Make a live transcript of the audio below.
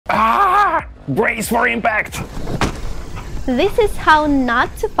Brace for impact! This is how not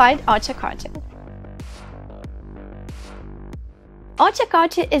to fight Ochokochi.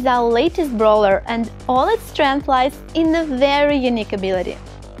 Ochokochi is our latest brawler, and all its strength lies in a very unique ability.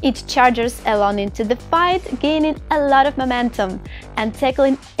 It charges alone into the fight, gaining a lot of momentum and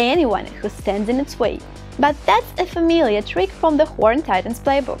tackling anyone who stands in its way. But that's a familiar trick from the Horn Titans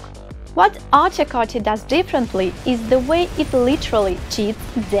playbook. What Ochokochi does differently is the way it literally cheats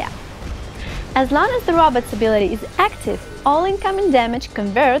death. As long as the robot's ability is active, all incoming damage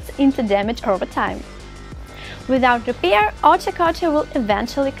converts into damage over time. Without repair, Ochokochi will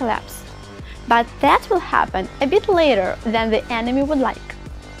eventually collapse. But that will happen a bit later than the enemy would like.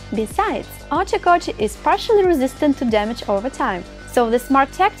 Besides, Ochokochi is partially resistant to damage over time, so the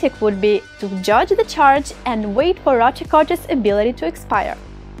smart tactic would be to dodge the charge and wait for Ochokochi's ability to expire.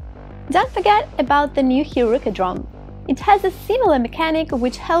 Don't forget about the new Hiruko drone. It has a similar mechanic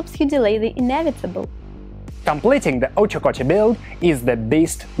which helps you delay the inevitable. Completing the Ochokochi build is the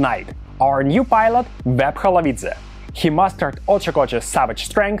Beast Knight, our new pilot Vepkho. He mastered Ochokochi's savage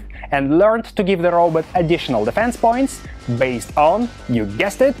strength and learned to give the robot additional defense points based on, you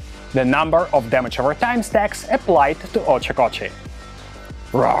guessed it, the number of damage over time stacks applied to Ochokochi.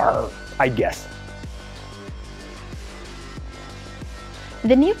 Roar, I guess.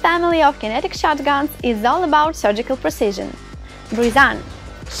 The new family of kinetic shotguns is all about surgical precision. Brisant,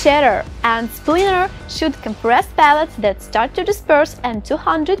 Shatter and Splinter shoot compressed pellets that start to disperse at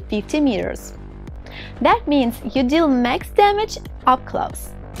 250 meters. That means you deal max damage up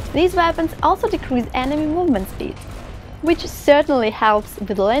close. These weapons also decrease enemy movement speed, which certainly helps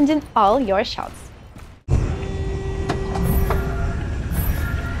with landing all your shots.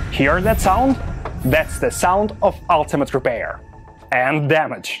 Hear that sound? That's the sound of ultimate repair. And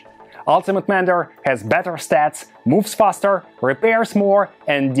damage. UltiMender has better stats, moves faster, repairs more,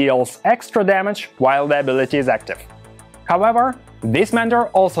 and deals extra damage while the ability is active. However, this Mender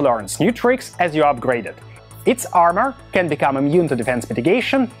also learns new tricks as you upgrade it. Its armor can become immune to defense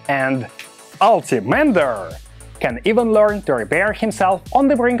mitigation, and UltiMender can even learn to repair himself on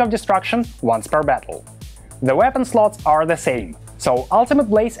the brink of destruction once per battle. The weapon slots are the same, so Ultimate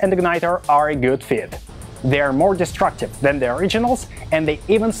Blaze and Igniter are a good fit. They are more destructive than the originals, and they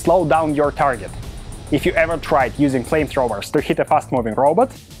even slow down your target. If you ever tried using flamethrowers to hit a fast-moving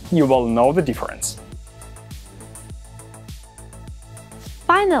robot, you will know the difference.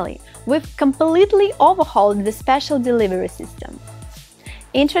 Finally, we've completely overhauled the special delivery system.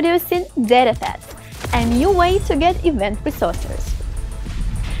 Introducing data pads, a new way to get event resources.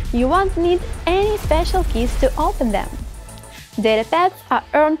 You won't need any special keys to open them. Data pads are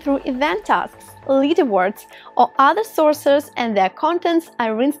earned through event tasks, leaderboards, or other sources, and their contents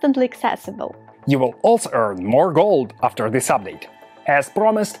are instantly accessible. You will also earn more gold after this update. As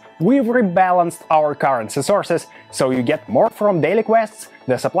promised, we've rebalanced our currency sources, so you get more from daily quests,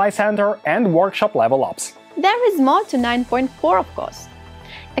 the supply center, and workshop level ups. There is more to 9.4, of course.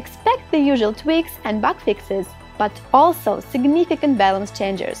 Expect the usual tweaks and bug fixes, but also significant balance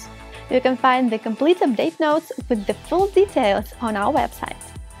changes. You can find the complete update notes with the full details on our website.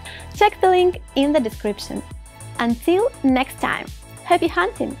 Check the link in the description. Until next time, happy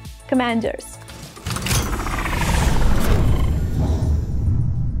hunting, Commanders!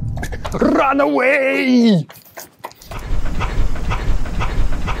 Run away!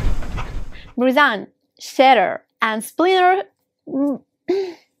 Brisant, Shatter and Splinter.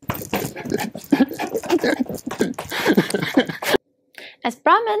 As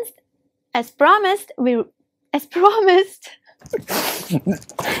promised.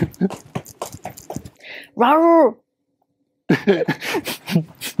 Rawr!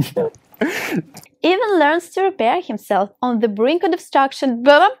 Even learns to repair himself on the brink of destruction,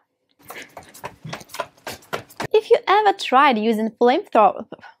 but if you ever tried using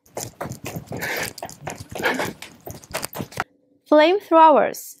flamethrowers,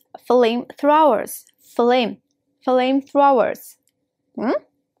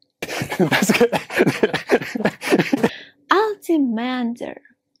 That's good. UltiMender.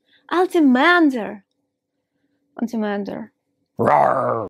 Roar!